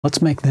Let's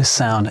make this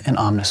sound in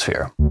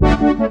Omnisphere.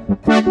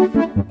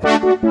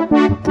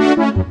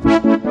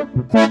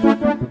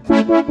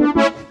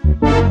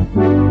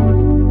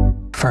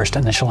 First,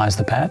 initialize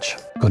the patch.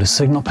 Go to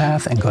Signal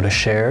Path and go to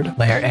Shared.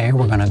 Layer A,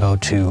 we're gonna go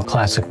to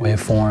Classic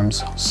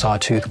Waveforms,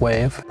 Sawtooth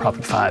Wave,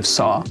 Prophet 5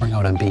 Saw. We're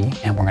gonna go to B,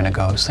 and we're gonna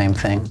go same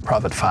thing,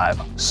 Prophet 5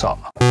 Saw.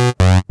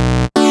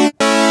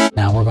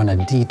 Now we're gonna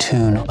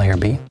detune Layer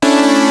B.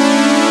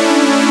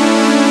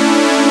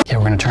 Okay,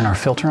 we're gonna turn our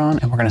filter on,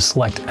 and we're gonna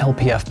select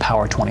LPF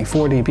Power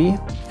 24 dB.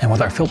 And with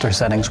our filter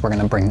settings, we're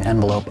gonna bring the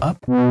envelope up,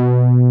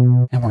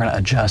 and we're gonna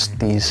adjust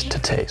these to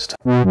taste.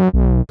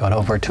 Go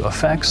over to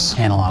Effects,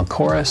 Analog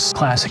Chorus,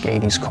 Classic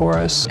 80s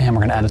Chorus, and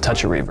we're gonna add a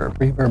touch of reverb.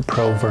 Reverb,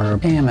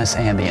 Proverb, AMS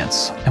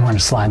Ambience. And we're gonna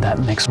slide that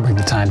mix and bring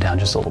the time down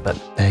just a little bit.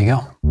 There you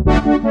go.